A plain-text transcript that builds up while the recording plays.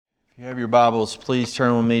you have your Bibles, please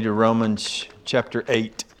turn with me to Romans chapter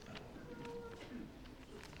 8.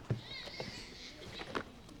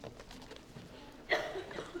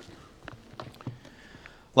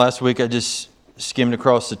 Last week I just skimmed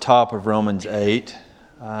across the top of Romans 8,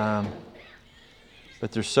 but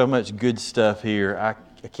there's so much good stuff here,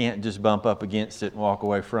 I can't just bump up against it and walk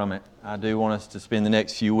away from it. I do want us to spend the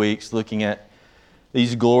next few weeks looking at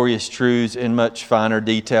these glorious truths in much finer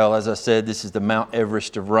detail. As I said, this is the Mount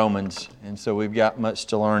Everest of Romans, and so we've got much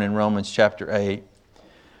to learn in Romans chapter 8.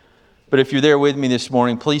 But if you're there with me this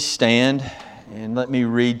morning, please stand and let me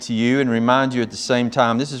read to you and remind you at the same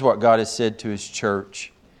time, this is what God has said to His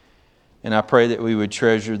church. And I pray that we would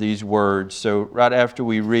treasure these words. So right after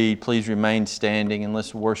we read, please remain standing and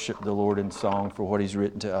let's worship the Lord in song for what He's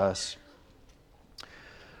written to us.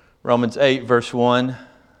 Romans 8, verse 1.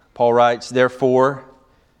 Paul writes, "Therefore,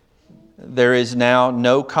 there is now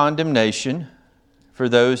no condemnation for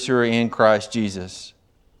those who are in Christ Jesus.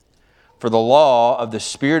 For the law of the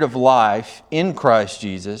Spirit of life in Christ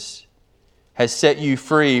Jesus has set you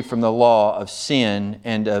free from the law of sin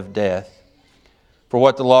and of death. For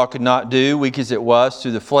what the law could not do, weak as it was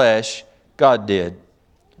through the flesh, God did,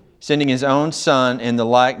 sending His own Son in the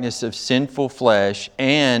likeness of sinful flesh,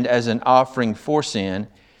 and as an offering for sin,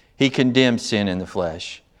 He condemned sin in the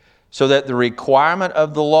flesh, so that the requirement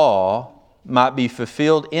of the law might be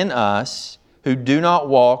fulfilled in us who do not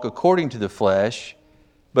walk according to the flesh,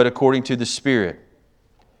 but according to the Spirit.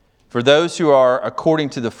 For those who are according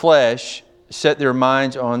to the flesh set their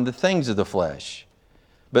minds on the things of the flesh,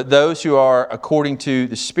 but those who are according to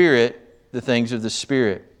the Spirit, the things of the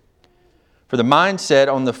Spirit. For the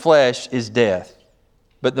mindset on the flesh is death,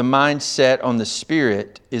 but the mindset on the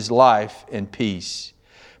Spirit is life and peace.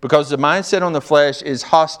 Because the mindset on the flesh is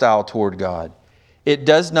hostile toward God. It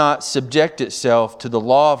does not subject itself to the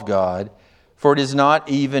law of God, for it is not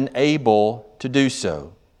even able to do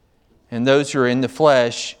so. And those who are in the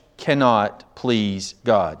flesh cannot please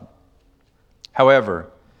God. However,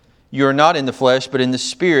 you are not in the flesh, but in the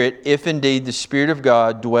Spirit, if indeed the Spirit of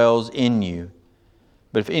God dwells in you.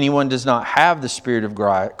 But if anyone does not have the Spirit of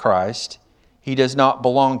Christ, he does not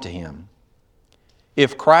belong to Him.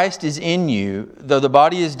 If Christ is in you, though the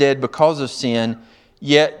body is dead because of sin,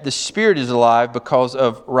 yet the Spirit is alive because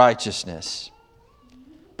of righteousness.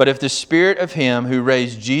 But if the Spirit of Him who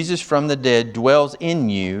raised Jesus from the dead dwells in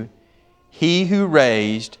you, He who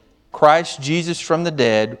raised Christ Jesus from the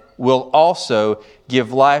dead will also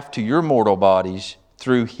give life to your mortal bodies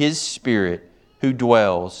through His Spirit who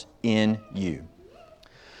dwells in you."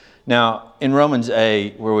 Now, in Romans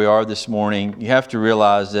 8, where we are this morning, you have to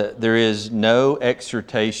realize that there is no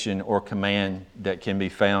exhortation or command that can be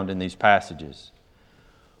found in these passages.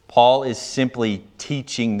 Paul is simply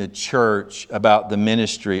teaching the church about the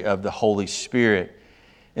ministry of the Holy Spirit.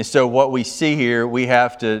 And so what we see here, we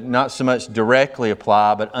have to not so much directly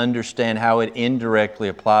apply, but understand how it indirectly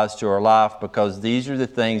applies to our life, because these are the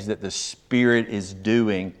things that the Spirit is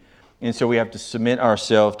doing. And so we have to submit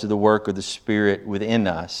ourselves to the work of the Spirit within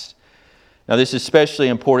us. Now, this is especially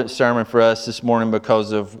important sermon for us this morning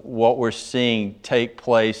because of what we're seeing take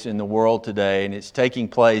place in the world today. And it's taking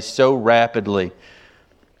place so rapidly.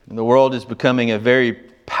 The world is becoming a very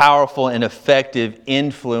powerful and effective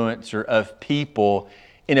influencer of people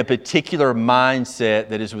in a particular mindset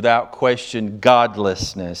that is without question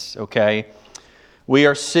godlessness, okay? We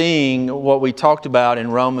are seeing what we talked about in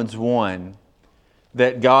Romans 1,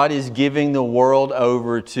 that God is giving the world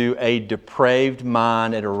over to a depraved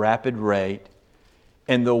mind at a rapid rate,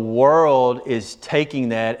 and the world is taking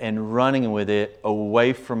that and running with it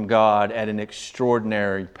away from God at an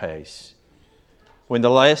extraordinary pace. When the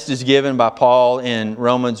list is given by Paul in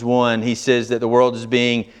Romans 1, he says that the world is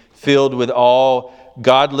being filled with all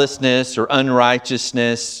godlessness or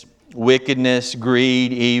unrighteousness, wickedness,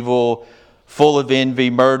 greed, evil, full of envy,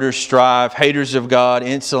 murder, strife, haters of God,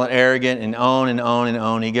 insolent, arrogant, and on and on and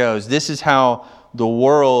on he goes. This is how the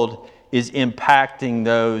world is impacting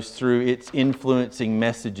those through its influencing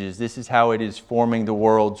messages. This is how it is forming the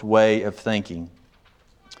world's way of thinking.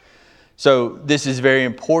 So this is very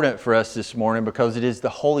important for us this morning because it is the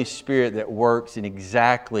Holy Spirit that works in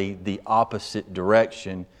exactly the opposite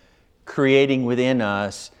direction, creating within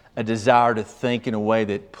us a desire to think in a way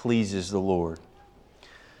that pleases the Lord.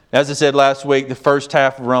 As I said last week, the first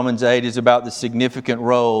half of Romans 8 is about the significant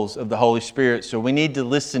roles of the Holy Spirit. So we need to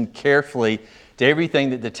listen carefully to everything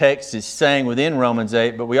that the text is saying within Romans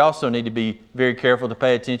 8, but we also need to be very careful to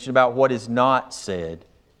pay attention about what is not said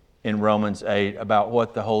in Romans 8, about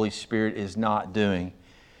what the Holy Spirit is not doing.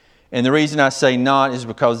 And the reason I say not is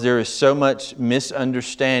because there is so much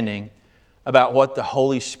misunderstanding about what the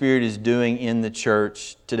Holy Spirit is doing in the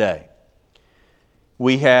church today.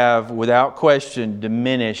 we have, without question,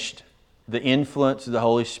 diminished the influence of the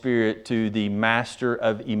Holy Spirit to the master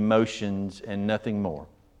of emotions and nothing more.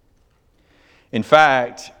 In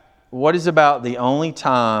fact, what is about the only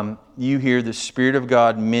time you hear the Spirit of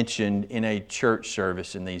God mentioned in a church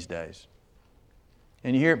service in these days?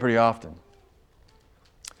 And you hear it pretty often.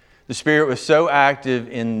 The Spirit was so active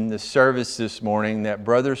in the service this morning that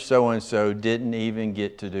brother so-and-so didn't even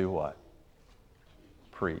get to do what?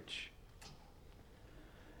 Preach.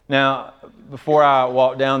 Now, before I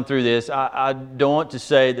walk down through this, I don't want to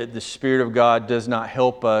say that the Spirit of God does not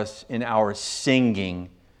help us in our singing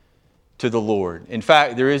to the Lord. In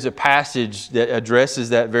fact, there is a passage that addresses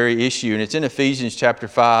that very issue, and it's in Ephesians chapter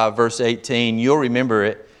 5, verse 18. You'll remember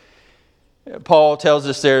it. Paul tells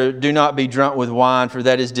us there, do not be drunk with wine, for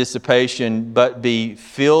that is dissipation, but be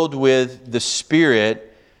filled with the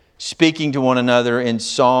Spirit, speaking to one another in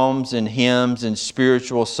psalms and hymns and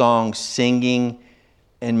spiritual songs, singing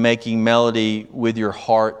and making melody with your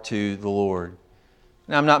heart to the Lord.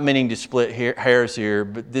 Now, I'm not meaning to split hairs here,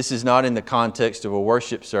 but this is not in the context of a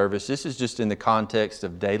worship service. This is just in the context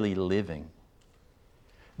of daily living.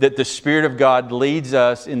 That the Spirit of God leads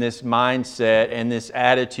us in this mindset and this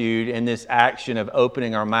attitude and this action of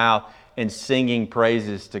opening our mouth and singing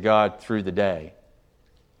praises to God through the day.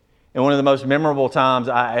 And one of the most memorable times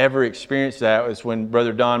I ever experienced that was when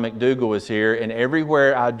Brother Don McDougall was here, and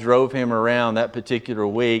everywhere I drove him around that particular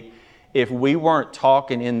week, if we weren't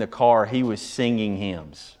talking in the car, he was singing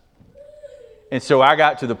hymns. And so I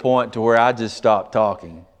got to the point to where I just stopped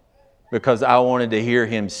talking because I wanted to hear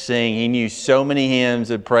him sing. He knew so many hymns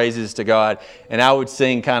and praises to God, and I would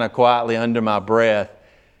sing kind of quietly under my breath.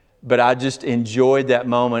 But I just enjoyed that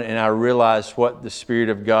moment, and I realized what the Spirit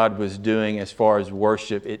of God was doing as far as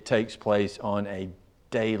worship. It takes place on a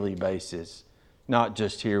daily basis, not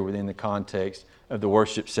just here within the context of the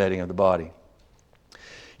worship setting of the body.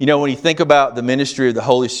 You know, when you think about the ministry of the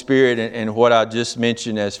Holy Spirit and what I just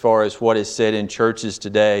mentioned as far as what is said in churches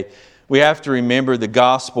today, we have to remember the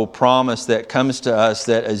gospel promise that comes to us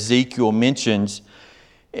that Ezekiel mentions.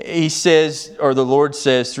 He says, or the Lord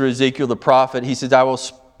says through Ezekiel the prophet, He says, I will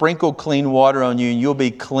sprinkle clean water on you and you'll be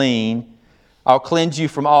clean. I'll cleanse you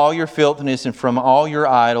from all your filthiness and from all your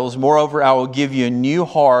idols. Moreover, I will give you a new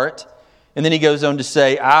heart. And then he goes on to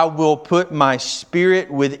say, I will put my Spirit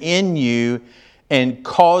within you and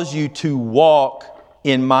cause you to walk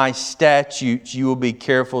in my statutes. You will be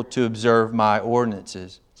careful to observe my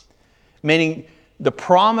ordinances. Meaning the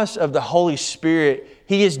promise of the Holy Spirit,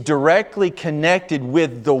 He is directly connected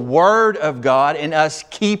with the Word of God and us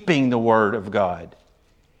keeping the Word of God.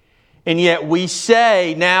 And yet we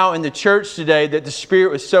say now in the church today that the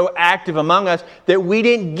Spirit was so active among us that we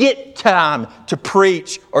didn't get time to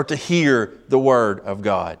preach or to hear the Word of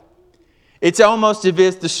God. It's almost as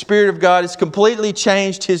if the Spirit of God has completely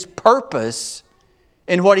changed His purpose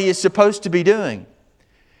in what He is supposed to be doing.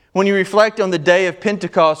 When you reflect on the day of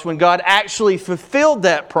Pentecost, when God actually fulfilled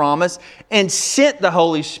that promise and sent the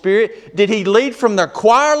Holy Spirit, did He lead from the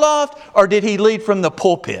choir loft or did He lead from the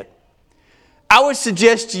pulpit? I would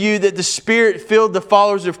suggest to you that the Spirit filled the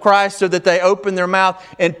followers of Christ so that they opened their mouth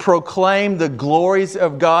and proclaimed the glories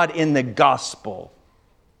of God in the gospel.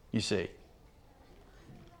 You see.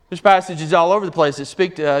 There's passages all over the place that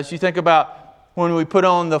speak to us. You think about when we put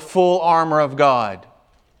on the full armor of God.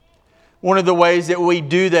 One of the ways that we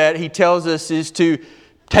do that, He tells us, is to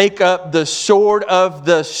take up the sword of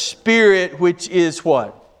the Spirit, which is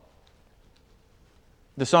what?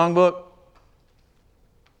 The songbook?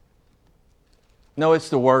 No, it's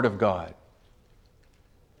the Word of God.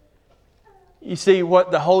 You see,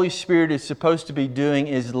 what the Holy Spirit is supposed to be doing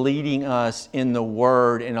is leading us in the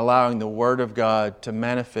Word and allowing the Word of God to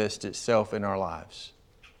manifest itself in our lives.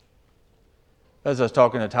 As I was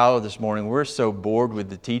talking to Tyler this morning, we're so bored with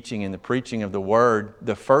the teaching and the preaching of the Word.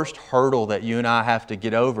 The first hurdle that you and I have to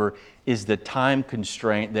get over is the time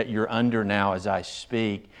constraint that you're under now as I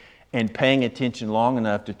speak, and paying attention long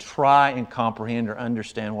enough to try and comprehend or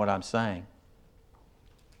understand what I'm saying.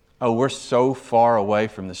 Oh, we're so far away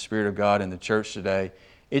from the Spirit of God in the church today.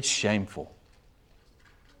 It's shameful.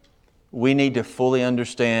 We need to fully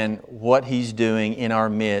understand what He's doing in our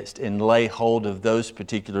midst and lay hold of those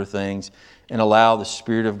particular things and allow the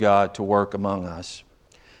Spirit of God to work among us.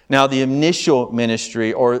 Now, the initial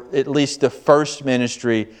ministry, or at least the first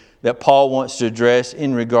ministry that Paul wants to address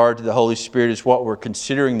in regard to the Holy Spirit, is what we're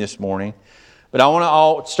considering this morning. But I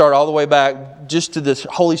want to start all the way back just to the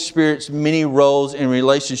Holy Spirit's many roles in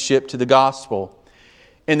relationship to the gospel.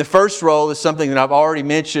 And the first role is something that I've already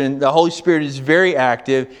mentioned. The Holy Spirit is very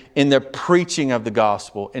active in the preaching of the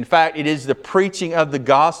gospel. In fact, it is the preaching of the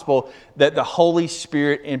gospel that the Holy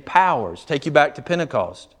Spirit empowers. Take you back to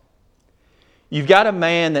Pentecost. You've got a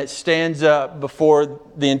man that stands up before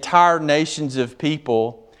the entire nations of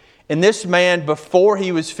people. And this man, before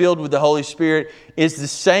he was filled with the Holy Spirit, is the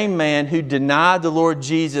same man who denied the Lord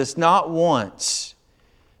Jesus not once.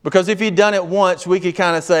 Because if he'd done it once, we could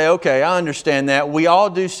kind of say, okay, I understand that. We all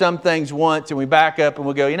do some things once and we back up and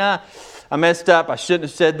we go, I messed up. I shouldn't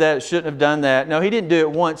have said that. Shouldn't have done that. No, he didn't do it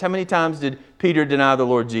once. How many times did Peter deny the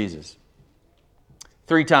Lord Jesus?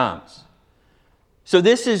 3 times. So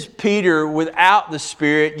this is Peter without the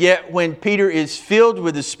Spirit, yet when Peter is filled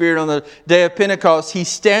with the Spirit on the day of Pentecost, he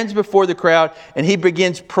stands before the crowd and he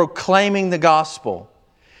begins proclaiming the gospel.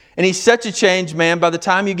 And he's such a changed man. By the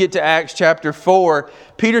time you get to Acts chapter 4,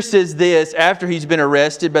 Peter says this after he's been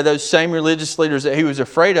arrested by those same religious leaders that he was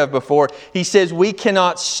afraid of before. He says, we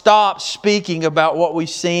cannot stop speaking about what we've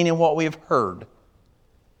seen and what we have heard.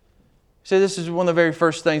 So this is one of the very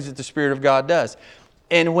first things that the Spirit of God does.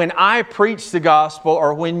 And when I preach the gospel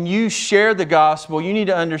or when you share the gospel, you need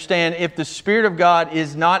to understand if the Spirit of God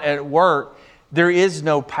is not at work, there is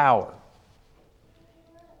no power.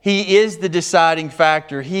 He is the deciding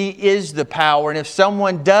factor. He is the power. And if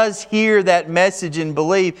someone does hear that message and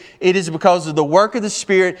believe, it is because of the work of the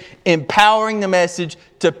Spirit empowering the message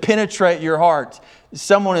to penetrate your heart.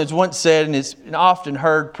 Someone has once said, and it's often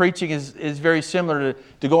heard, preaching is very similar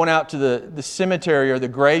to going out to the cemetery or the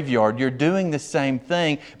graveyard. You're doing the same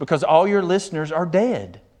thing because all your listeners are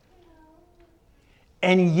dead.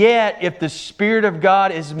 And yet, if the Spirit of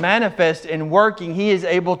God is manifest and working, He is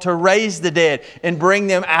able to raise the dead and bring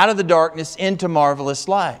them out of the darkness into marvelous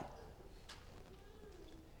light.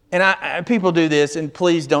 And people do this, and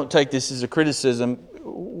please don't take this as a criticism.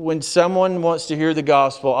 When someone wants to hear the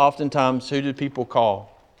gospel, oftentimes, who do people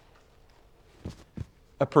call?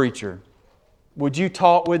 A preacher. Would you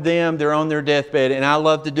talk with them? They're on their deathbed, and I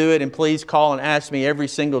love to do it, and please call and ask me every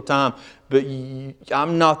single time. But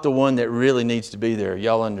I'm not the one that really needs to be there.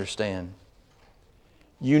 Y'all understand.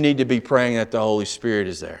 You need to be praying that the Holy Spirit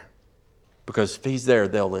is there. Because if He's there,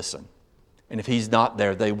 they'll listen. And if He's not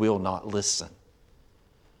there, they will not listen.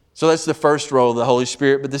 So that's the first role of the Holy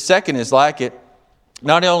Spirit. But the second is like it.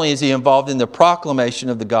 Not only is He involved in the proclamation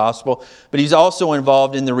of the gospel, but He's also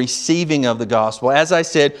involved in the receiving of the gospel. As I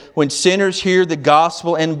said, when sinners hear the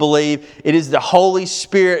gospel and believe, it is the Holy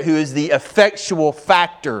Spirit who is the effectual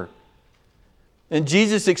factor. And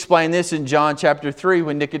Jesus explained this in John chapter 3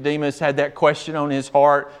 when Nicodemus had that question on his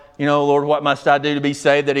heart. Lord, what must I do to be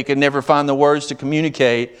saved? That he could never find the words to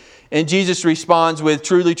communicate. And Jesus responds with,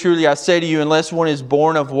 truly, truly, I say to you, unless one is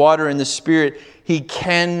born of water and the Spirit, he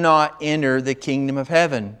cannot enter the kingdom of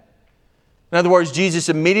heaven. In other words, Jesus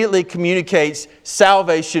immediately communicates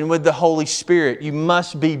salvation with the Holy Spirit. You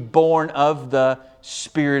must be born of the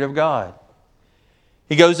Spirit of God.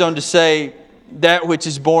 He goes on to say, that which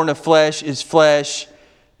is born of flesh is flesh,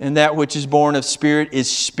 and that which is born of spirit is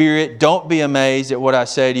spirit. Don't be amazed at what I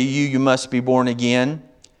say to you. You must be born again.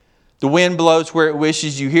 The wind blows where it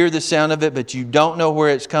wishes. You hear the sound of it, but you don't know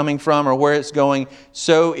where it's coming from or where it's going.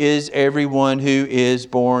 So is everyone who is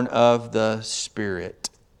born of the Spirit.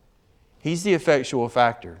 He's the effectual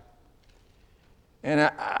factor. And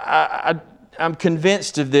I'm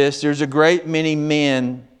convinced of this. There's a great many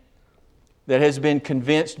men that has been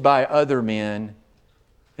convinced by other men,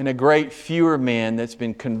 and a great fewer men that's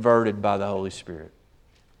been converted by the Holy Spirit.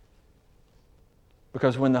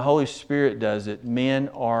 Because when the Holy Spirit does it, men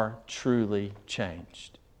are truly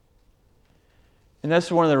changed. And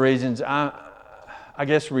that's one of the reasons I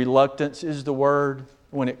guess reluctance is the word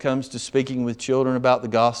when it comes to speaking with children about the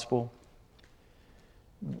gospel.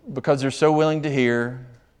 Because they're so willing to hear,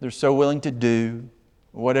 they're so willing to do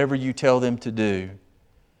whatever you tell them to do.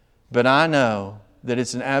 But I know that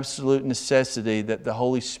it's an absolute necessity that the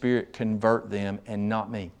Holy Spirit convert them and not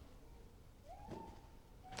me.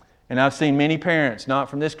 And I've seen many parents, not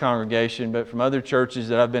from this congregation, but from other churches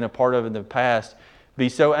that I've been a part of in the past, be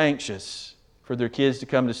so anxious for their kids to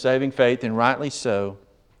come to saving faith, and rightly so,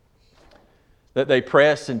 that they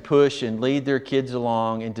press and push and lead their kids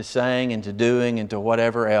along into saying and to doing and to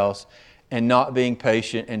whatever else, and not being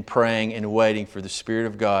patient and praying and waiting for the Spirit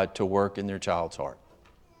of God to work in their child's heart.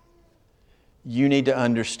 You need to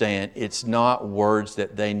understand it's not words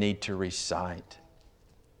that they need to recite.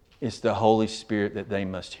 It's the Holy Spirit that they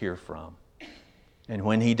must hear from. And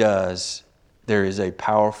when He does, there is a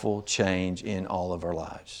powerful change in all of our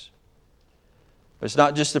lives. But it's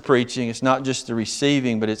not just the preaching, it's not just the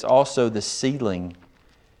receiving, but it's also the sealing.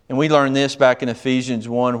 And we learned this back in Ephesians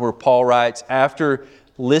 1 where Paul writes, after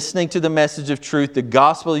listening to the message of truth, the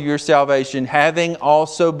gospel of your salvation, having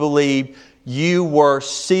also believed, you were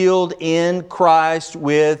sealed in Christ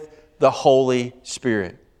with the Holy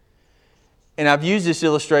Spirit. And I've used this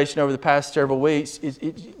illustration over the past several weeks.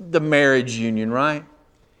 It's the marriage union, right?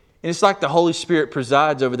 And it's like the Holy Spirit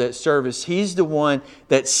presides over that service. He's the one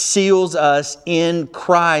that seals us in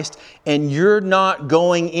Christ, and you're not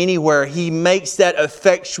going anywhere. He makes that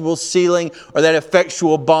effectual sealing or that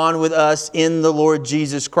effectual bond with us in the Lord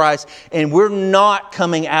Jesus Christ, and we're not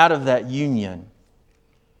coming out of that union.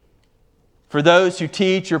 For those who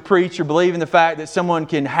teach or preach or believe in the fact that someone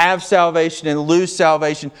can have salvation and lose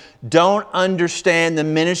salvation, don't understand the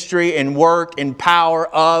ministry and work and power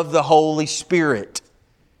of the Holy Spirit.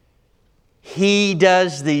 He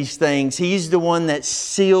does these things. He's the one that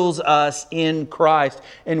seals us in Christ.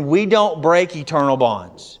 And we don't break eternal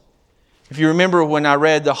bonds. If you remember when I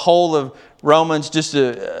read the whole of Romans just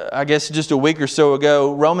a week or so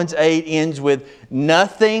ago, Romans 8 ends with,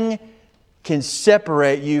 nothing can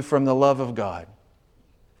separate you from the love of God.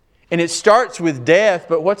 And it starts with death,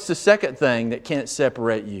 but what's the second thing that can't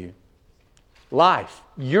separate you? Life.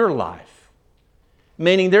 Your life.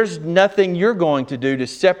 Meaning there's nothing you're going to do to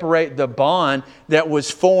separate the bond that was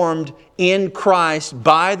formed in Christ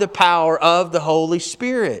by the power of the Holy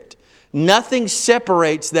Spirit. Nothing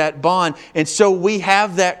separates that bond. And so we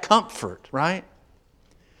have that comfort, right?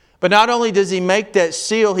 But not only does He make that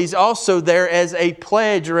seal, He's also there as a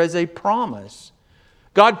pledge or as a promise.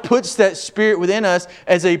 God puts that Spirit within us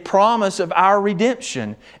as a promise of our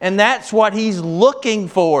redemption. And that's what He's looking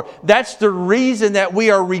for. That's the reason that we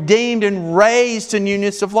are redeemed and raised to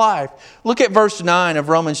newness of life. Look at verse 9 of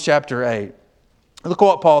Romans chapter 8. Look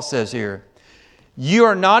what Paul says here. You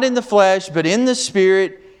are not in the flesh, but in the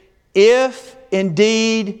Spirit, if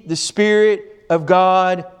indeed the Spirit of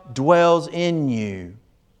God dwells in you.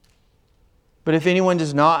 But if anyone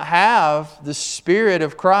does not have the Spirit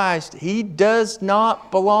of Christ, he does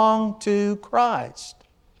not belong to Christ.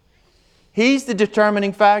 He's the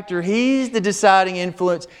determining factor. He's the deciding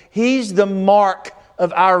influence. He's the mark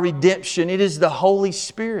of our redemption. It is the Holy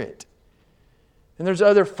Spirit. And there's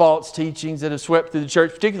other false teachings that have swept through the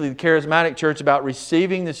church, particularly the charismatic church, about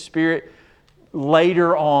receiving the Spirit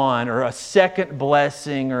later on, or a second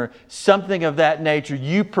blessing, or something of that nature.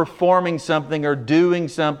 You performing something or doing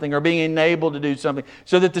something or being enabled to do something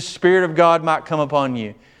so that the Spirit of God might come upon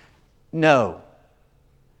you. No.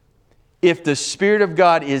 If the Spirit of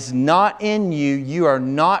God is not in you, you are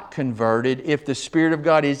not converted. If the Spirit of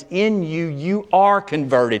God is in you, you are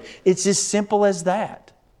converted. It's as simple as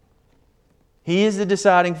that. He is the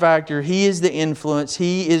deciding factor. He is the influence.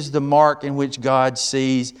 He is the mark in which God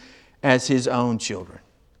sees as His own children.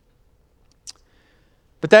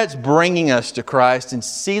 But that's bringing us to Christ and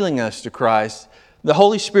sealing us to Christ. The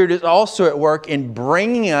Holy Spirit is also at work in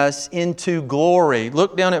bringing us into glory.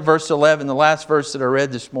 Look down at verse 11, the last verse that I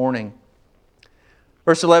read this morning.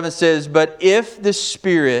 Verse 11 says, but if the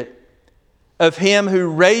Spirit of Him who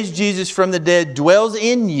raised Jesus from the dead dwells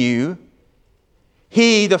in you,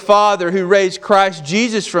 He, the Father who raised Christ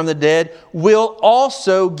Jesus from the dead, will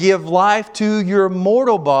also give life to your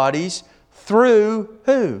mortal bodies through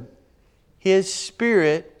who? His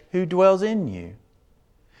Spirit who dwells in you.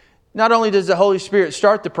 Not only does the Holy Spirit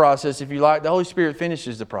start the process, if you like, the Holy Spirit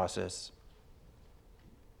finishes the process.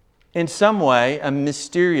 In some way, a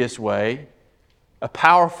mysterious way, a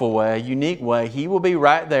powerful way, a unique way, He will be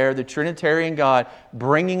right there, the Trinitarian God,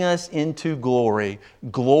 bringing us into glory,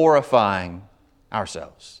 glorifying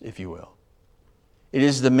ourselves, if you will. It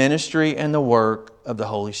is the ministry and the work of the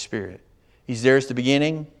Holy Spirit. He's there at the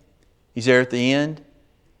beginning. He's there at the end.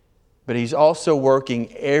 But He's also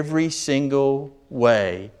working every single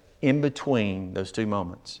way in between those two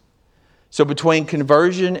moments. So between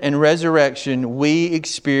conversion and resurrection, we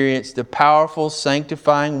experience the powerful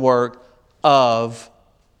sanctifying work of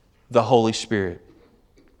the Holy Spirit.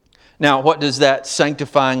 Now, what does that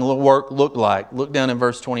sanctifying work look like? Look down in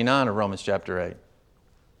verse 29 of Romans chapter 8.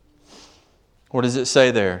 What does it say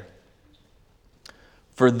there?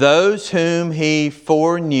 For those whom He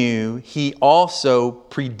foreknew, He also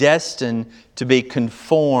predestined to be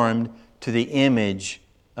conformed to the image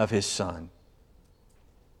of His Son.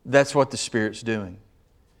 That's what the Spirit's doing.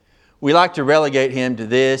 We like to relegate Him to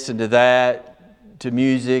this and to that, to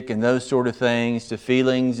music and those sort of things, to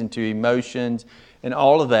feelings and to emotions and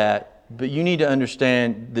all of that. But you need to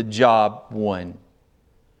understand the job one.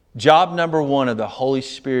 Job number one of the Holy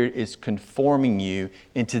Spirit is conforming you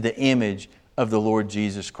into the image of the Lord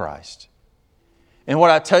Jesus Christ. And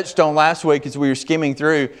what I touched on last week as we were skimming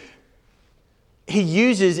through, He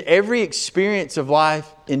uses every experience of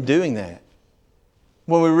life in doing that.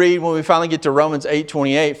 when we finally get to Romans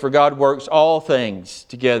 8:28, for God works all things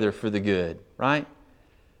together for the good, right?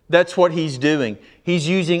 That's what He's doing. He's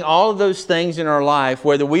using all of those things in our life,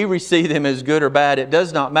 whether we receive them as good or bad, it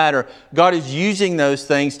does not matter. God is using those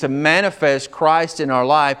things to manifest Christ in our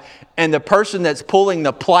life, and the person that's pulling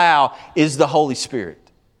the plow is the Holy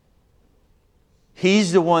Spirit.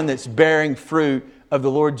 He's the one that's bearing fruit of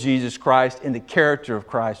the Lord Jesus Christ and the character of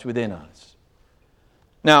Christ within us.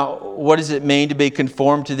 Now, what does it mean to be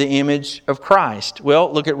conformed to the image of Christ?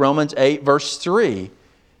 Well, look at Romans 8, verse 3.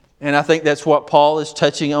 And I think that's what Paul is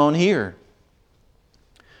touching on here.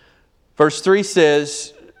 Verse 3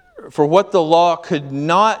 says, for what the law could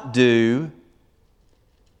not do,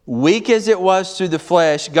 weak as it was through the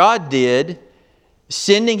flesh, God did,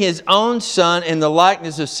 sending His own Son in the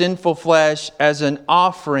likeness of sinful flesh as an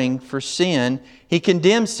offering for sin. He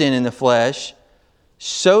condemned sin in the flesh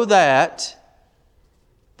so that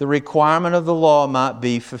the requirement of the law might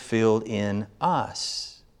be fulfilled in us.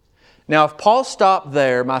 Now, if Paul stopped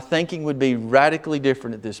there, my thinking would be radically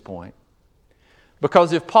different at this point.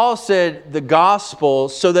 Because if Paul said the gospel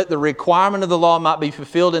so that the requirement of the law might be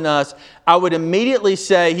fulfilled in us, I would immediately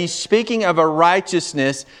say he's speaking of a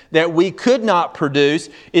righteousness that we could not produce.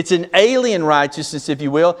 It's an alien righteousness, if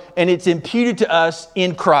you will, and it's imputed to us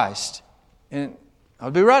in Christ. And I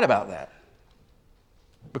would be right about that.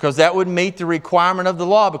 Because that would meet the requirement of the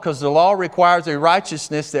law, because the law requires a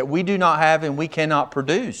righteousness that we do not have and we cannot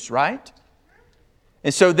produce, right?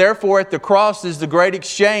 And so therefore at the cross is the great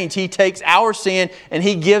exchange. He takes our sin and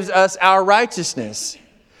He gives us our righteousness.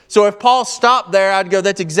 So if Paul stopped there, I'd go,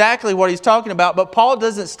 that's exactly what he's talking about. But Paul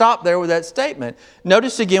doesn't stop there with that statement.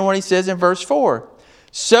 Notice again what he says in verse 4.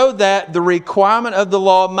 So that the requirement of the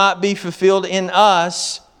law might be fulfilled in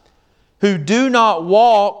us who do not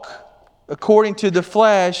walk according to the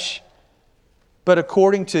flesh, but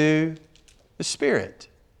according to the Spirit.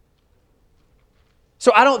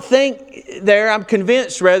 So I don't think I'm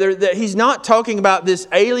convinced rather, that he's not talking about this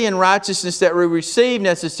alien righteousness that we receive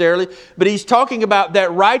necessarily, but he's talking about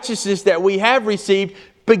that righteousness that we have received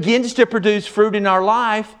begins to produce fruit in our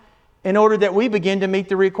life in order that we begin to meet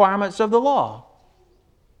the requirements of the law.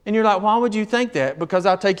 And you're like, why would you think that? Because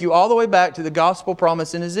I'll take you all the way back to the gospel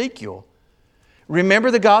promise in Ezekiel.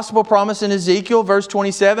 Remember the gospel promise in Ezekiel, verse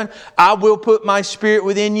 27? I will put my Spirit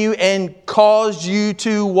within you and cause you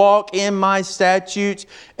to walk in my statutes,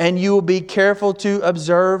 and you will be careful to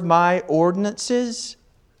observe my ordinances.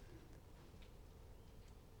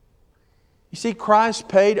 You see, Christ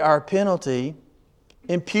paid our penalty,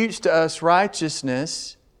 imputes to us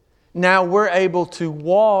righteousness. Now we're able to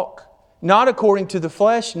walk, not according to the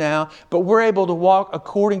flesh now, but we're able to walk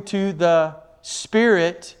according to the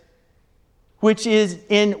Spirit, which is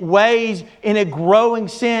in ways, in a growing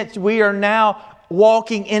sense, we are now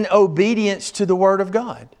walking in obedience to the Word of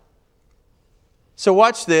God. So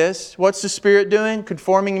watch this. What's the Spirit doing?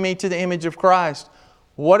 Conforming me to the image of Christ.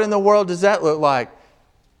 What in the world does that look like?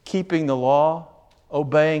 Keeping the law,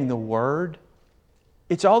 obeying the Word.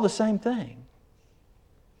 It's all the same thing.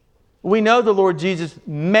 We know the Lord Jesus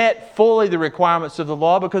met fully the requirements of the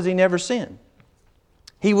law because He never sinned.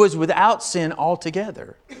 He was without sin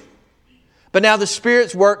altogether. But now the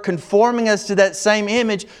Spirit's work conforming us to that same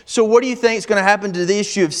image. So what do you think is going to happen to the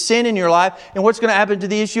issue of sin in your life? And what's going to happen to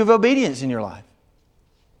the issue of obedience in your life?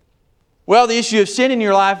 Well, the issue of sin in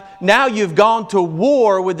your life, now you've gone to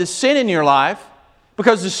war with the sin in your life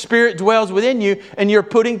because the Spirit dwells within you and you're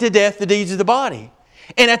putting to death the deeds of the body.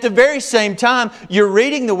 And at the very same time, you're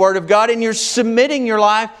reading the Word of God and you're submitting your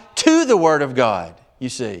life to the Word of God, you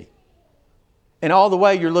see. And all the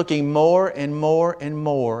way you're looking more and more and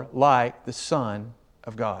more like the Son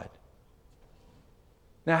of God.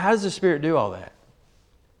 Now, how does the Spirit do all that?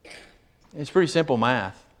 It's pretty simple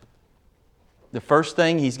math. The first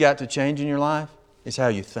thing He's got to change in your life is how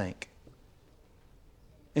you think.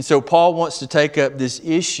 And so Paul wants to take up this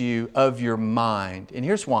issue of your mind. And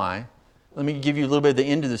here's why. Let me give you a little bit of the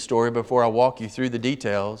end of the story before I walk you through the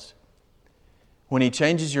details. When He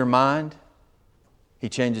changes your mind, He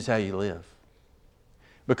changes how you live.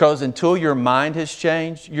 Because until your mind has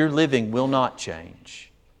changed, your living will not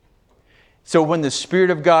change. So when the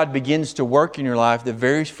Spirit of God begins to work in your life, the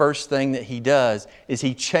very first thing that He does is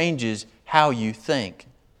He changes how you think.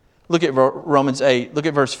 Look at Romans 8. Look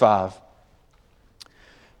at verse 5.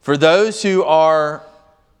 For those who are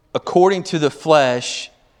according to the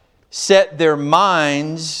flesh set their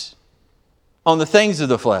minds on the things of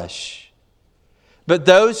the flesh. But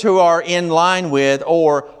those who are in line with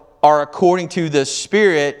or are according to the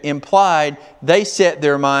Spirit, implied, they set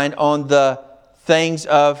their mind on the things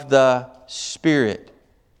of the Spirit.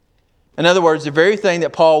 In other words, the very thing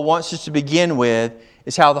that Paul wants us to begin with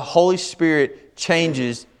is how the Holy Spirit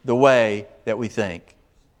changes the way that we think.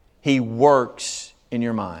 He works in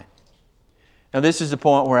your mind. Now, this is the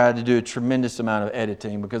point where I had to do a tremendous amount of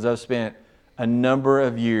editing because I've spent a number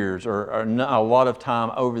of years or a lot of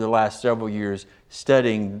time over the last several years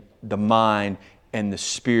studying the mind and the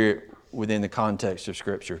spirit within the context of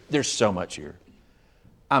Scripture. There's so much here.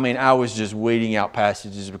 I mean, I was just weeding out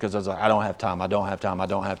passages because I was like, I don't have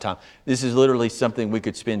time. This is literally something we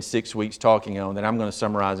could spend 6 weeks talking on that I'm going to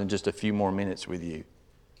summarize in just a few more minutes with you.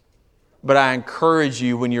 But I encourage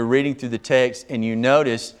you, when you're reading through the text and you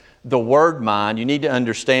notice the word mind, you need to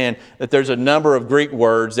understand that there's a number of Greek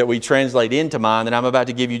words that we translate into mind, and I'm about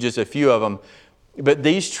to give you just a few of them. But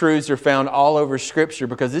these truths are found all over Scripture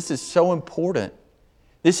because this is so important.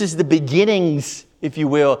 This is the beginnings, if you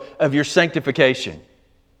will, of your sanctification.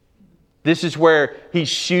 This is where he's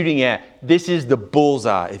shooting at. This is the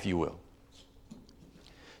bullseye, if you will.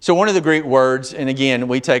 So one of the Greek words, and again,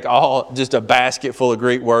 we take just a basket full of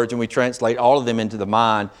Greek words and we translate all of them into the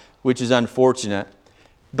mind, which is unfortunate.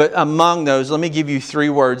 But among those, let me give you 3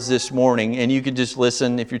 words this morning, and you can just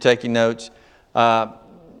listen if you're taking notes. You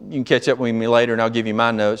can catch up with me later, and I'll give you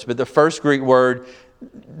my notes. But the first Greek word,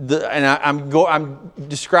 I'm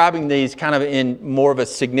describing these kind of in more of a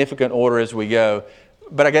significant order as we go.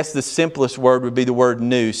 But I guess the simplest word would be the word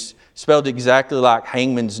nous, spelled exactly like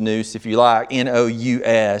hangman's noose, if you like,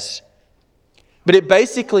 N-O-U-S. But it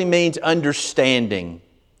basically means understanding.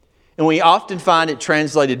 And we often find it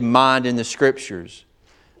translated mind in the Scriptures.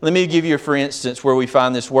 Let me give you, for instance, where we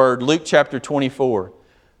find this word. Luke chapter 24.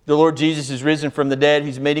 The Lord Jesus is risen from the dead.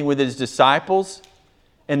 He's meeting with His disciples.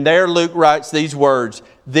 And there Luke writes these words.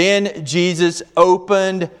 Then Jesus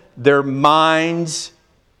opened their minds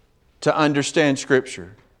to understand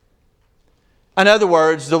Scripture. In other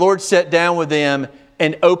words, the Lord sat down with them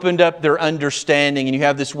and opened up their understanding. And you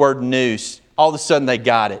have this word nous. All of a sudden they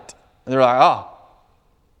got it. And they're like, oh,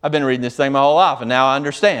 I've been reading this thing my whole life and now I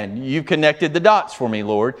understand. You've connected the dots for me,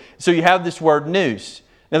 Lord. So you have this word nous.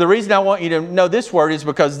 Now the reason I want you to know this word is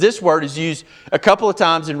because this word is used a couple of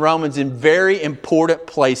times in Romans in very important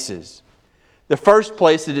places. The first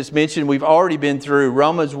place that it's mentioned, we've already been through,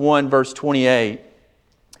 Romans 1 verse 28.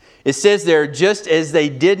 It says there, just as they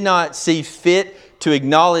did not see fit to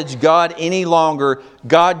acknowledge God any longer,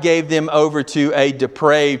 God gave them over to a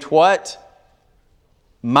depraved what?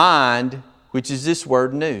 Mind, which is this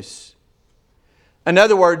word nous. In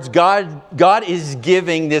other words, God is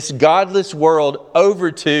giving this godless world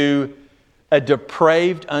over to a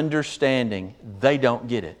depraved understanding. They don't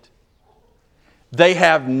get it. They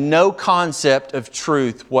have no concept of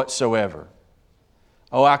truth whatsoever.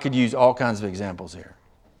 Oh, I could use all kinds of examples here.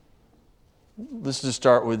 Let's just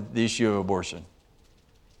start with the issue of abortion.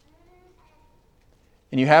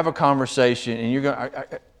 And you have a conversation and you're going,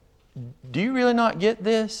 do you really not get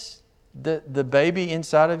this? The baby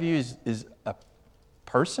inside of you is a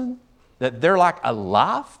person? That they're like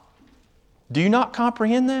alive? Do you not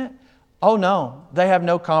comprehend that? Oh no, they have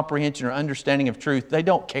no comprehension or understanding of truth. They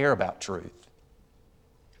don't care about truth.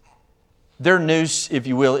 Their nous, if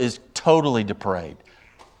you will, is totally depraved.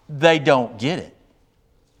 They don't get it.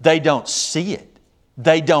 They don't see it.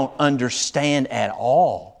 They don't understand at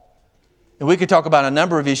all. And we could talk about a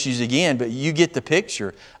number of issues again, but you get the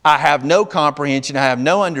picture. I have no comprehension. I have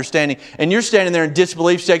no understanding. And you're standing there in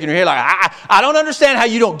disbelief, shaking your head like, I don't understand how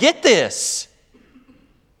you don't get this.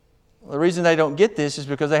 Well, the reason they don't get this is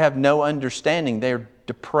because they have no understanding. They're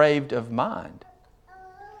depraved of mind.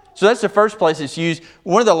 So that's the first place it's used.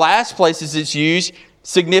 One of the last places it's used,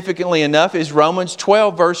 significantly enough, is Romans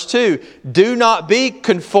 12 verse 2. Do not be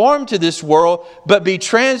conformed to this world, but be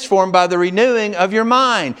transformed by the renewing of your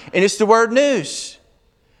mind. And it's the word nous.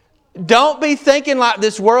 Don't be thinking like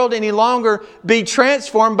this world any longer. Be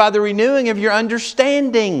transformed by the renewing of your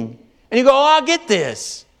understanding. And you go, oh, I get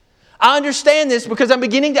this. I understand this because I'm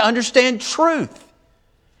beginning to understand truth.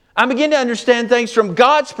 I begin to understand things from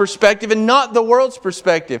God's perspective and not the world's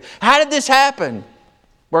perspective. How did this happen?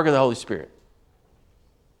 Work of the Holy Spirit.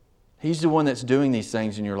 He's the one that's doing these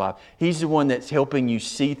things in your life. He's the one that's helping you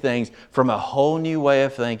see things from a whole new way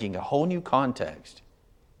of thinking, a whole new context.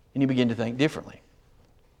 And you begin to think differently.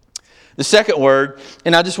 The second word,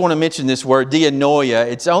 and I just want to mention this word,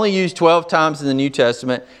 dianoia. It's only used 12 times in the New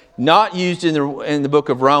Testament, not used in the book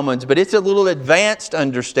of Romans, but it's a little advanced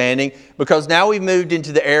understanding because now we've moved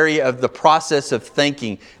into the area of the process of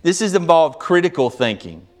thinking. This has involved critical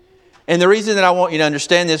thinking. And the reason that I want you to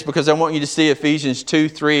understand this because I want you to see Ephesians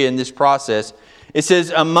 2:3 in this process. It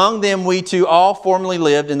says, among them we too all formerly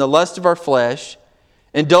lived in the lust of our flesh,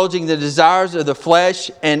 indulging the desires of the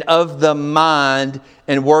flesh and of the mind,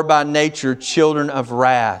 and were by nature children of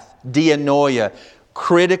wrath. Dianoia,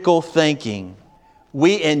 critical thinking.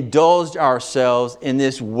 We indulged ourselves in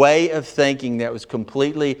this way of thinking that was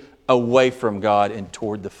completely away from God and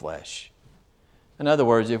toward the flesh. In other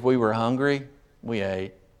words, if we were hungry, we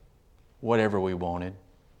ate whatever we wanted.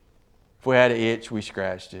 If we had an itch, we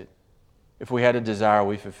scratched it. If we had a desire,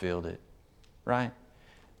 we fulfilled it. Right?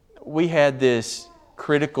 We had this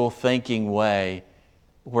critical thinking way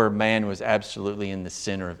where man was absolutely in the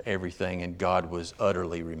center of everything and God was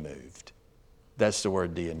utterly removed. That's the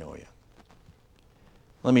word dianoia.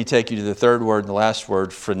 Let me take you to the third word and the last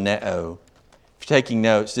word, phroneo. If you're taking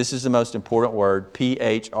notes, this is the most important word,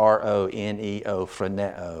 P-H-R-O-N-E-O,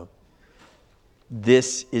 phroneo.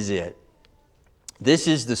 This is it. This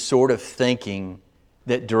is the sort of thinking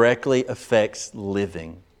that directly affects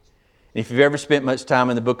living. If you've ever spent much time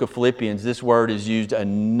in the book of Philippians, this word is used a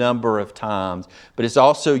number of times, but it's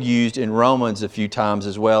also used in Romans a few times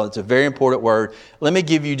as well. It's a very important word. Let me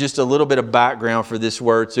give you just a little bit of background for this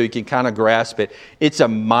word so you can kind of grasp it. It's a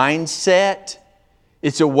mindset.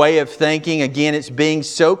 It's a way of thinking. Again, it's being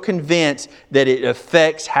so convinced that it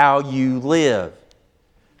affects how you live.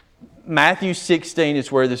 Matthew 16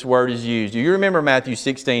 is where this word is used. Do you remember Matthew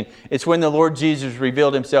 16? It's when the Lord Jesus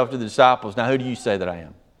revealed Himself to the disciples. Now, who do you say that I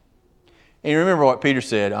am? And you remember what Peter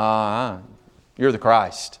said, you're the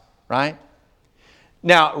Christ, right?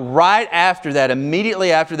 Now, right after that,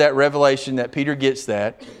 immediately after that revelation that Peter gets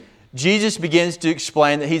that, Jesus begins to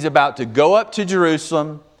explain that He's about to go up to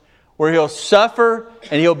Jerusalem where He'll suffer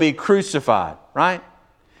and He'll be crucified, right?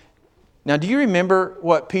 Now, do you remember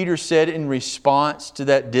what Peter said in response to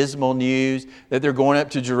that dismal news that they're going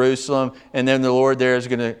up to Jerusalem and then the Lord there is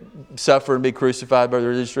going to suffer and be crucified by the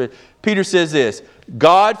religious? Peter says this,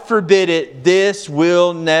 God forbid it, this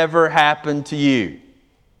will never happen to you.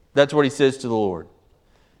 That's what he says to the Lord.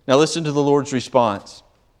 Now listen to the Lord's response.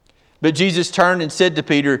 But Jesus turned and said to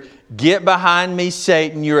Peter, get behind me,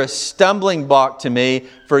 Satan. You're a stumbling block to me,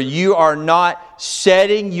 for you are not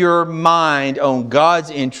setting your mind on God's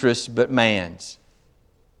interests, but man's.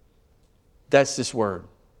 That's this word.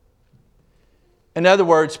 In other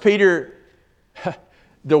words, Peter,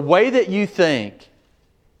 the way that you think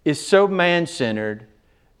is so man-centered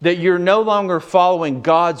that you're no longer following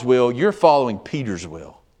God's will, you're following Peter's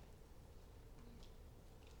will.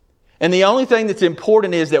 And the only thing that's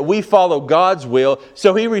important is that we follow God's will.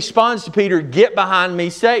 So he responds to Peter, get behind me,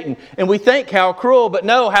 Satan. And we think how cruel, but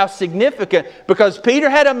no, how significant. Because Peter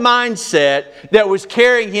had a mindset that was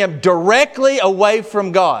carrying him directly away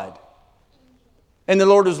from God. And the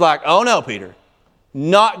Lord was like, oh no, Peter,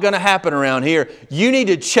 not going to happen around here. You need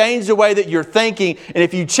to change the way that you're thinking. And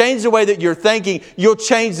if you change the way that you're thinking, you'll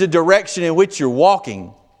change the direction in which you're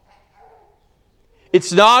walking.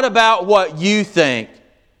 It's not about what you think.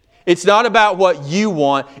 It's not about what you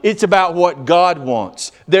want. It's about what God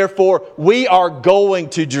wants. Therefore, we are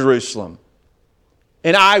going to Jerusalem.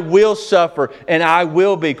 And I will suffer and I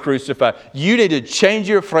will be crucified. You need to change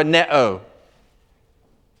your phroneo.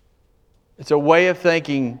 It's a way of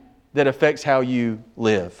thinking that affects how you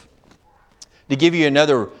live. To give you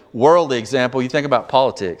another worldly example, you think about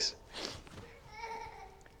politics.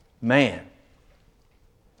 Man,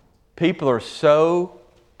 people are so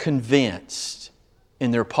convinced in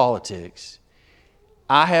their politics.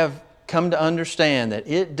 I have come to understand that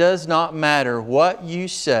it does not matter what you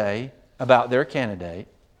say about their candidate.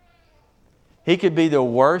 He could be the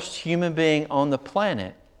worst human being on the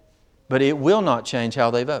planet, but it will not change how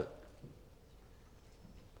they vote.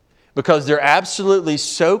 Because they're absolutely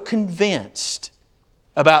so convinced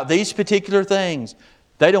about these particular things,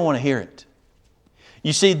 they don't want to hear it.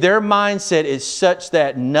 You see, their mindset is such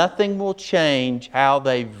that nothing will change how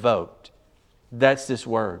they vote. That's this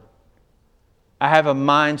word. I have a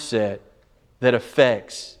mindset that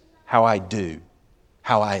affects how I do,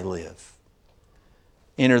 how I live.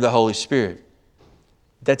 Enter the Holy Spirit.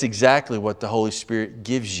 That's exactly what the Holy Spirit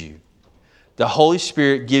gives you. The Holy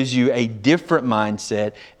Spirit gives you a different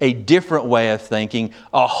mindset, a different way of thinking,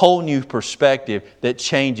 a whole new perspective that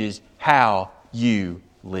changes how you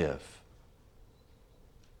live.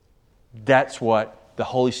 That's what the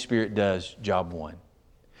Holy Spirit does, job one.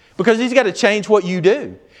 Because He's got to change what you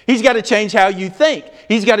do. He's got to change how you think.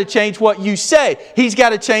 He's got to change what you say. He's got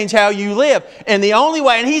to change how you live. And the only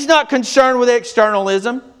way, and He's not concerned with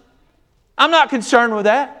externalism. I'm not concerned with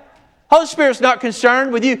that. Holy Spirit's not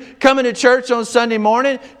concerned with you coming to church on Sunday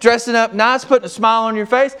morning, dressing up nice, putting a smile on your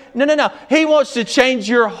face. No. He wants to change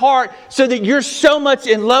your heart so that you're so much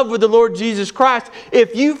in love with the Lord Jesus Christ.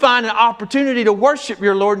 If you find an opportunity to worship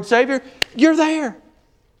your Lord and Savior, you're there.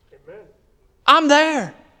 I'm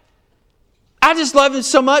there. I just love Him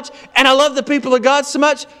so much, and I love the people of God so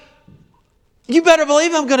much. You better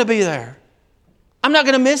believe I'm going to be there. I'm not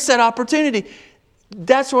going to miss that opportunity.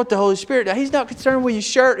 That's what the Holy Spirit does. He's not concerned with your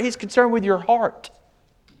shirt. He's concerned with your heart.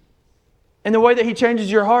 And the way that He changes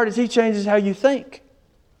your heart is He changes how you think.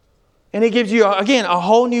 And He gives you, again, a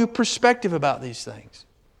whole new perspective about these things.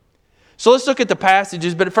 So let's look at the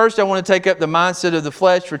passages. But first I want to take up the mindset of the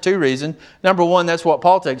flesh for two reasons. Number one, that's what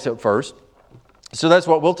Paul takes up first. So that's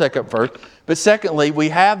what we'll take up first. But secondly, we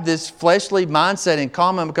have this fleshly mindset in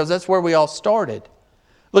common because that's where we all started.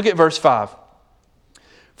 Look at verse 5.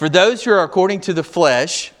 For those who are according to the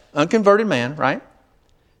flesh, unconverted man, right?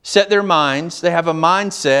 Set their minds, they have a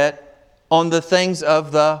mindset on the things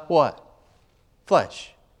of the what?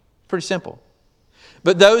 Flesh. Pretty simple.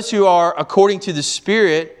 But those who are according to the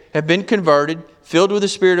Spirit have been converted, filled with the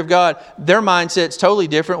Spirit of God, their mindset's totally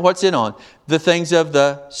different. What's it on? The things of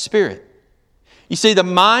the Spirit. You see, the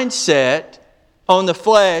mindset on the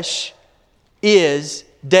flesh is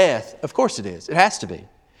death. Of course it is. It has to be.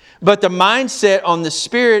 But the mindset on the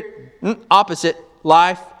Spirit, opposite,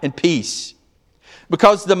 life and peace.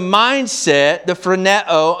 Because the mindset, the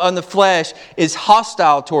phroneo on the flesh, is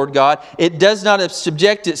hostile toward God. It does not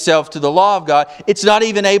subject itself to the law of God. It's not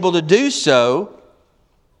even able to do so.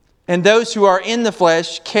 And those who are in the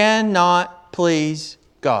flesh cannot please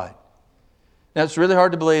God. Now, it's really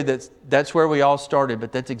hard to believe that that's where we all started,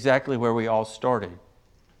 but that's exactly where we all started.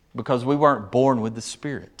 Because we weren't born with the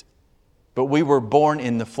Spirit. But we were born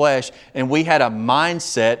in the flesh, and we had a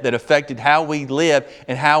mindset that affected how we lived,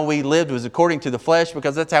 and how we lived was according to the flesh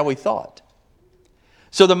because that's how we thought.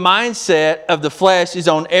 So the mindset of the flesh is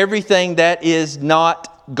on everything that is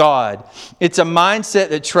not God. It's a mindset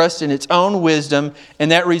that trusts in its own wisdom,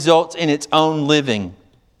 and that results in its own living.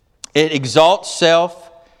 It exalts self.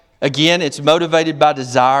 Again, it's motivated by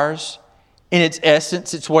desires. In its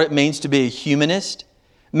essence, it's what it means to be a humanist.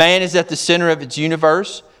 Man is at the center of its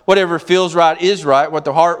universe. Whatever feels right is right. What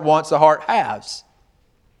the heart wants, the heart has.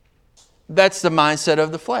 That's the mindset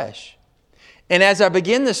of the flesh. And as I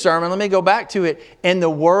begin this sermon, let me go back to it. And the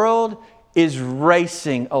world is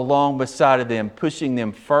racing along beside of them, pushing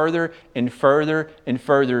them further and further and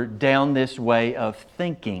further down this way of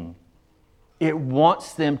thinking. It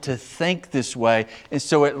wants them to think this way, and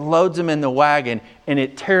so it loads them in the wagon and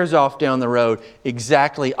it tears off down the road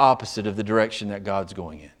exactly opposite of the direction that God's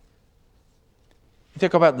going in. You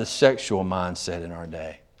think about the sexual mindset in our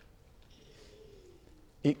day.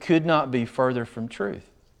 It could not be further from truth.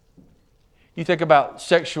 You think about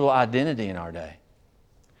sexual identity in our day.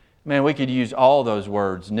 Man, we could use all those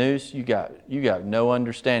words. Noose, you got no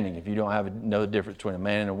understanding if you don't know the difference between a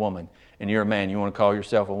man and a woman. And you're a man, you want to call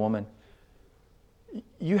yourself a woman?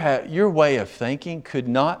 Your way of thinking could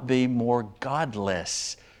not be more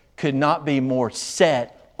godless, could not be more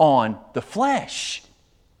set on the flesh,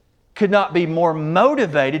 could not be more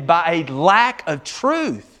motivated by a lack of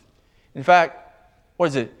truth. In fact, what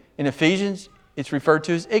is it? In Ephesians, it's referred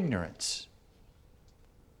to as ignorance.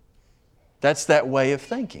 That's that way of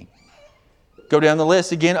thinking. Go down the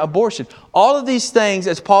list again, abortion. All of these things,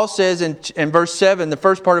 as Paul says in verse 7, the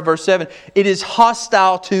first part of verse 7, it is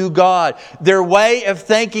hostile to God. Their way of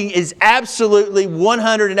thinking is absolutely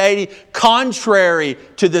 180 contrary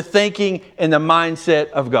to the thinking and the mindset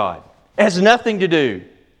of God. It has nothing to do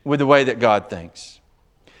with the way that God thinks.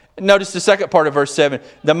 Notice the second part of verse 7.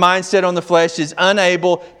 The mindset on the flesh is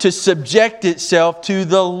unable to subject itself to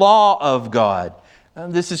the law of God.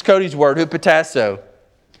 This is Cody's word, hupotasso.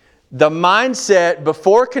 The mindset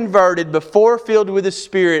before converted, before filled with the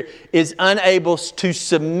Spirit, is unable to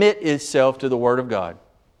submit itself to the Word of God.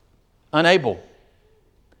 Unable.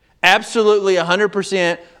 Absolutely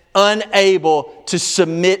 100% unable to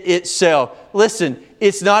submit itself. Listen,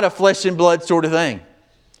 it's not a flesh and blood sort of thing.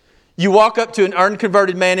 You walk up to an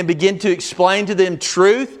unconverted man and begin to explain to them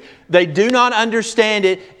truth. They do not understand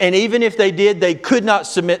it, and even if they did, they could not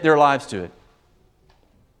submit their lives to it.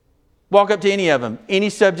 Walk up to any of them, any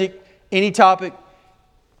subject, any topic,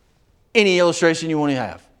 any illustration you want to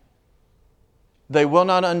have. They will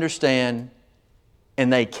not understand,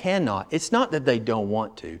 and they cannot. It's not that they don't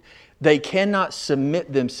want to. They cannot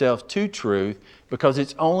submit themselves to truth because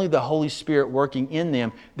it's only the Holy Spirit working in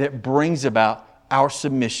them that brings about our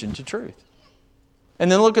submission to truth.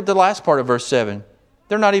 And then look at the last part of verse 7.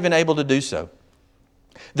 They're not even able to do so.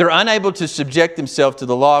 They're unable to subject themselves to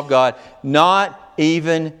the law of God, not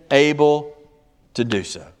even able to do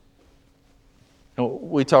so.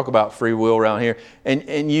 We talk about free will around here,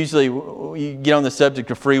 and usually you get on the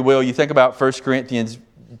subject of free will, you think about 1 Corinthians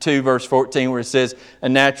 2 verse 14 where it says, a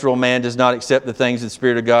natural man does not accept the things of the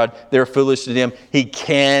Spirit of God. They're foolish to him. He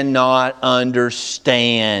cannot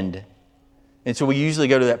understand. And so we usually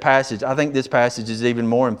go to that passage. I think this passage is even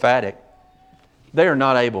more emphatic. They are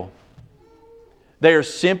not able. They are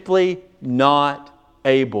simply not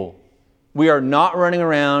able. We are not running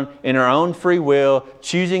around in our own free will,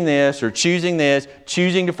 choosing this or choosing this,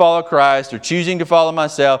 choosing to follow Christ or choosing to follow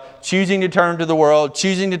myself, choosing to turn to the world,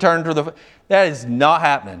 choosing to turn to the... That is not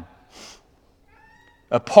happening.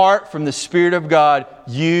 Apart from the Spirit of God,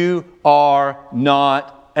 you are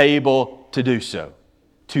not able to do so.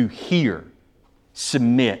 To hear,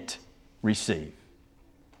 submit, receive.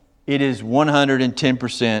 It is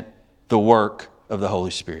 110% the work of the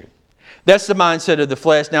Holy Spirit. That's the mindset of the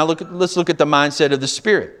flesh. Now let's look at the mindset of the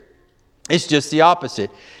Spirit. It's just the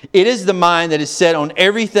opposite. It is the mind that is set on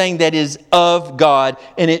everything that is of God,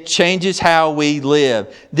 and it changes how we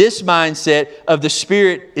live. This mindset of the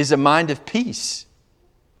Spirit is a mind of peace.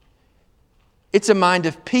 It's a mind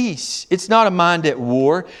of peace. It's not a mind at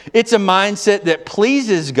war. It's a mindset that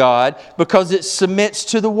pleases God because it submits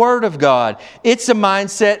to the Word of God. It's a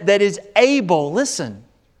mindset that is able, listen,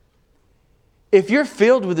 if you're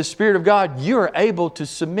filled with the Spirit of God, you're able to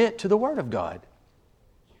submit to the Word of God,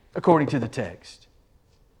 according to the text.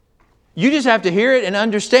 You just have to hear it and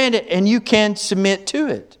understand it, and you can submit to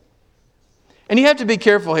it. And you have to be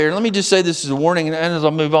careful here. Let me just say this as a warning, and as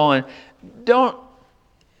I'll move on.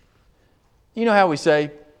 You know how we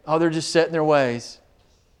say, oh, they're just set in their ways.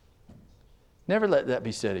 Never let that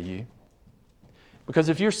be said of you. Because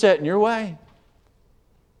if you're set in your way,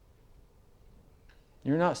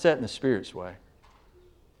 you're not set in the Spirit's way.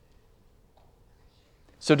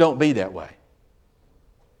 So don't be that way.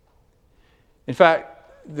 In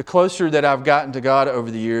fact, the closer that I've gotten to God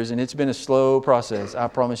over the years, and it's been a slow process, I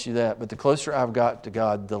promise you that, but the closer I've got to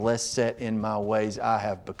God, the less set in my ways I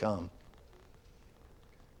have become.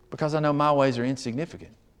 Because I know my ways are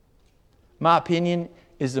insignificant. My opinion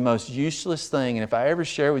is the most useless thing, and if I ever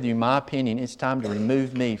share with you my opinion, it's time to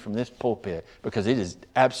remove me from this pulpit because it is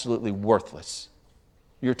absolutely worthless.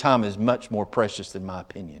 Your time is much more precious than my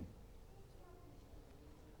opinion.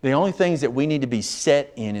 The only things that we need to be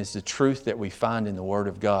set in is the truth that we find in the Word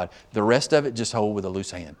of God. The rest of it, just hold with a loose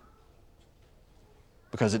hand.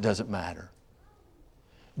 Because it doesn't matter.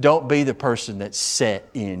 Don't be the person that's set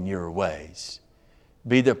in your ways.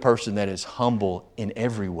 Be the person that is humble in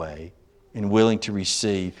every way and willing to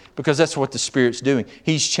receive. Because that's what the Spirit's doing.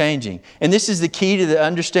 He's changing. And this is the key to the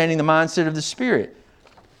understanding the mindset of the Spirit.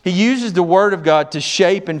 He uses the Word of God to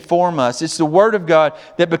shape and form us. It's the Word of God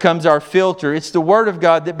that becomes our filter. It's the Word of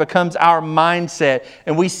God that becomes our mindset.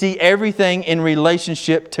 And we see everything in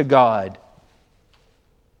relationship to God.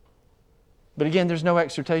 But again, there's no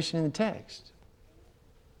exhortation in the text.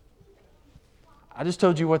 I just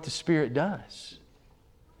told you what the Spirit does.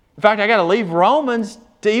 In fact, I got to leave Romans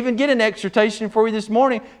to even get an exhortation for you this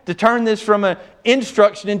morning to turn this from an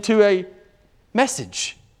instruction into a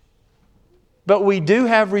message. But we do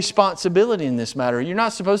have responsibility in this matter. You're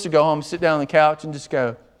not supposed to go home, sit down on the couch and just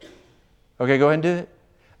go, okay, go ahead and do it.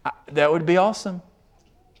 That would be awesome.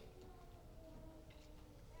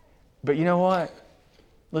 But you know what?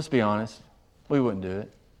 Let's be honest. We wouldn't do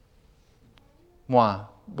it. Why?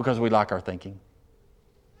 Because we like our thinking.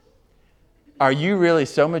 Are you really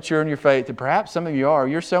so mature in your faith that perhaps some of you are?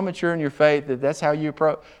 You're so mature in your faith that that's how you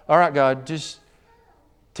approach. All right, God, just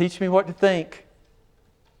teach me what to think.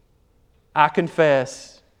 I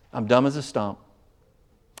confess, I'm dumb as a stump.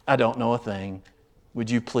 I don't know a thing. Would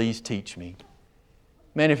you please teach me?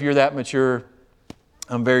 Man, if you're that mature,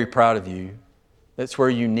 I'm very proud of you. That's where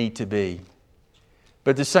you need to be.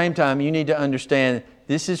 But at the same time, you need to understand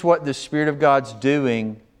this is what the Spirit of God's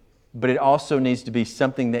doing, but it also needs to be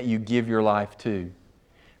something that you give your life to.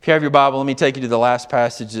 If you have your Bible, let me take you to the last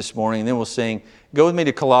passage this morning, and then we'll sing. Go with me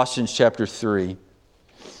to Colossians chapter 3.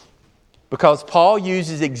 Because Paul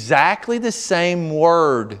uses exactly the same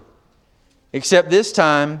word, except this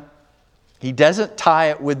time he doesn't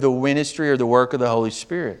tie it with the ministry or the work of the Holy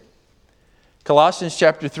Spirit. Colossians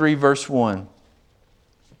chapter 3, verse 1.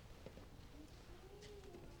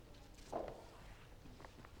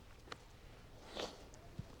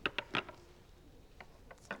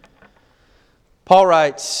 Paul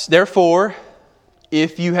writes, therefore,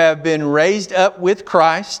 if you have been raised up with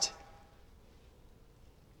Christ,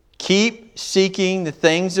 keep seeking the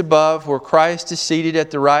things above where Christ is seated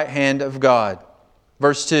at the right hand of God.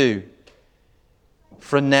 Verse 2.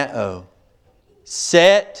 Phroneo.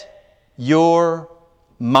 Set your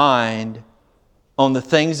mind on the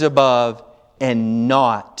things above and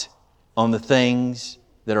not on the things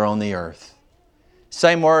that are on the earth.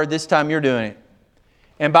 Same word, this time you're doing it.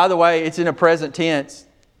 And by the way, it's in a present tense.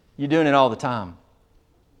 You're doing it all the time.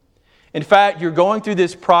 In fact, you're going through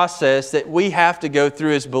this process that we have to go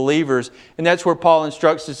through as believers, and that's where Paul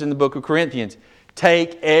instructs us in the book of Corinthians.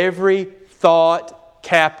 Take every thought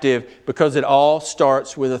captive, because it all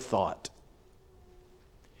starts with a thought.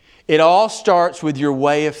 It all starts with your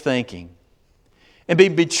way of thinking. And be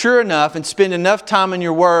mature enough and spend enough time in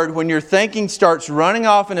your Word, when your thinking starts running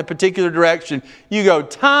off in a particular direction, you go,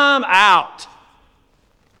 time out.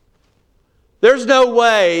 There's no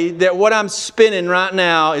way that what I'm spinning right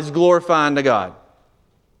now is glorifying to God.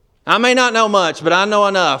 I may not know much, but I know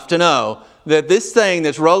enough to know that this thing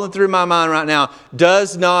that's rolling through my mind right now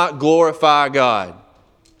does not glorify God.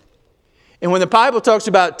 And when the Bible talks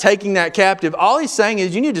about taking that captive, all He's saying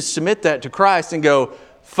is you need to submit that to Christ and go,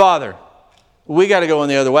 Father, we got to go in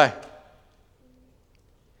the other way.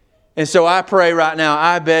 And so I pray right now,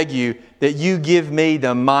 I beg you that you give me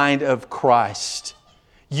the mind of Christ.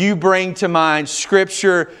 You bring to mind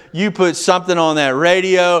Scripture. You put something on that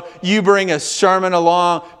radio. You bring a sermon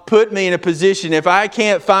along. Put me in a position. If I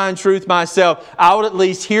can't find truth myself, I would at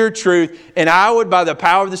least hear truth. And I would, by the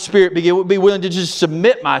power of the Spirit, be willing to just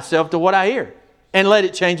submit myself to what I hear and let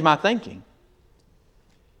it change my thinking.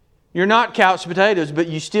 You're not couch potatoes, but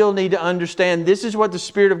you still need to understand this is what the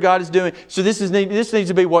Spirit of God is doing. So this needs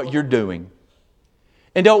to be what you're doing.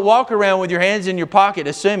 And don't walk around with your hands in your pocket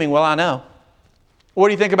assuming, well, I know. What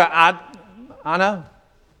do you think about, I know.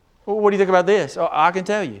 What do you think about this? Oh, I can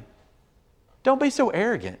tell you. Don't be so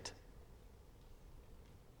arrogant.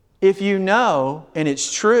 If you know and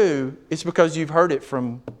it's true, it's because you've heard it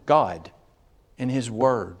from God and His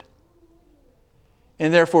Word.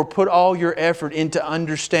 And therefore put all your effort into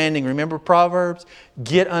understanding. Remember Proverbs?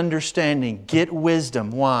 Get understanding. Get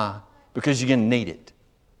wisdom. Why? Because you're going to need it.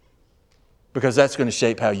 Because that's going to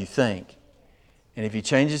shape how you think. And if He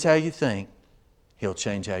changes how you think, He'll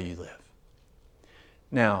change how you live.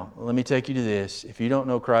 Now, let me take you to this. If you don't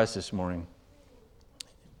know Christ this morning,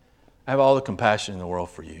 I have all the compassion in the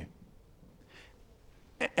world for you.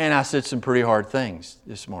 And I said some pretty hard things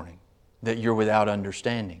this morning, that you're without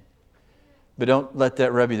understanding. But don't let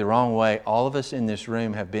that rub you the wrong way. All of us in this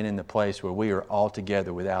room have been in the place where we are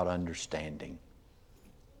altogether without understanding.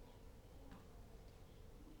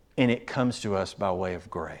 And it comes to us by way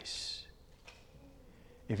of grace.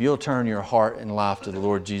 If you'll turn your heart and life to the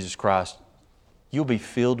Lord Jesus Christ, you'll be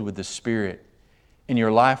filled with the Spirit, and your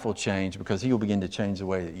life will change because He will begin to change the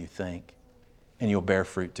way that you think, and you'll bear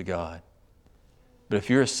fruit to God. But if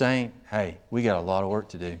you're a saint, hey, we got a lot of work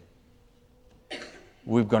to do.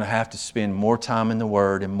 We're going to have to spend more time in the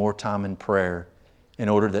Word and more time in prayer in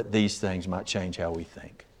order that these things might change how we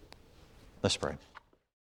think. Let's pray.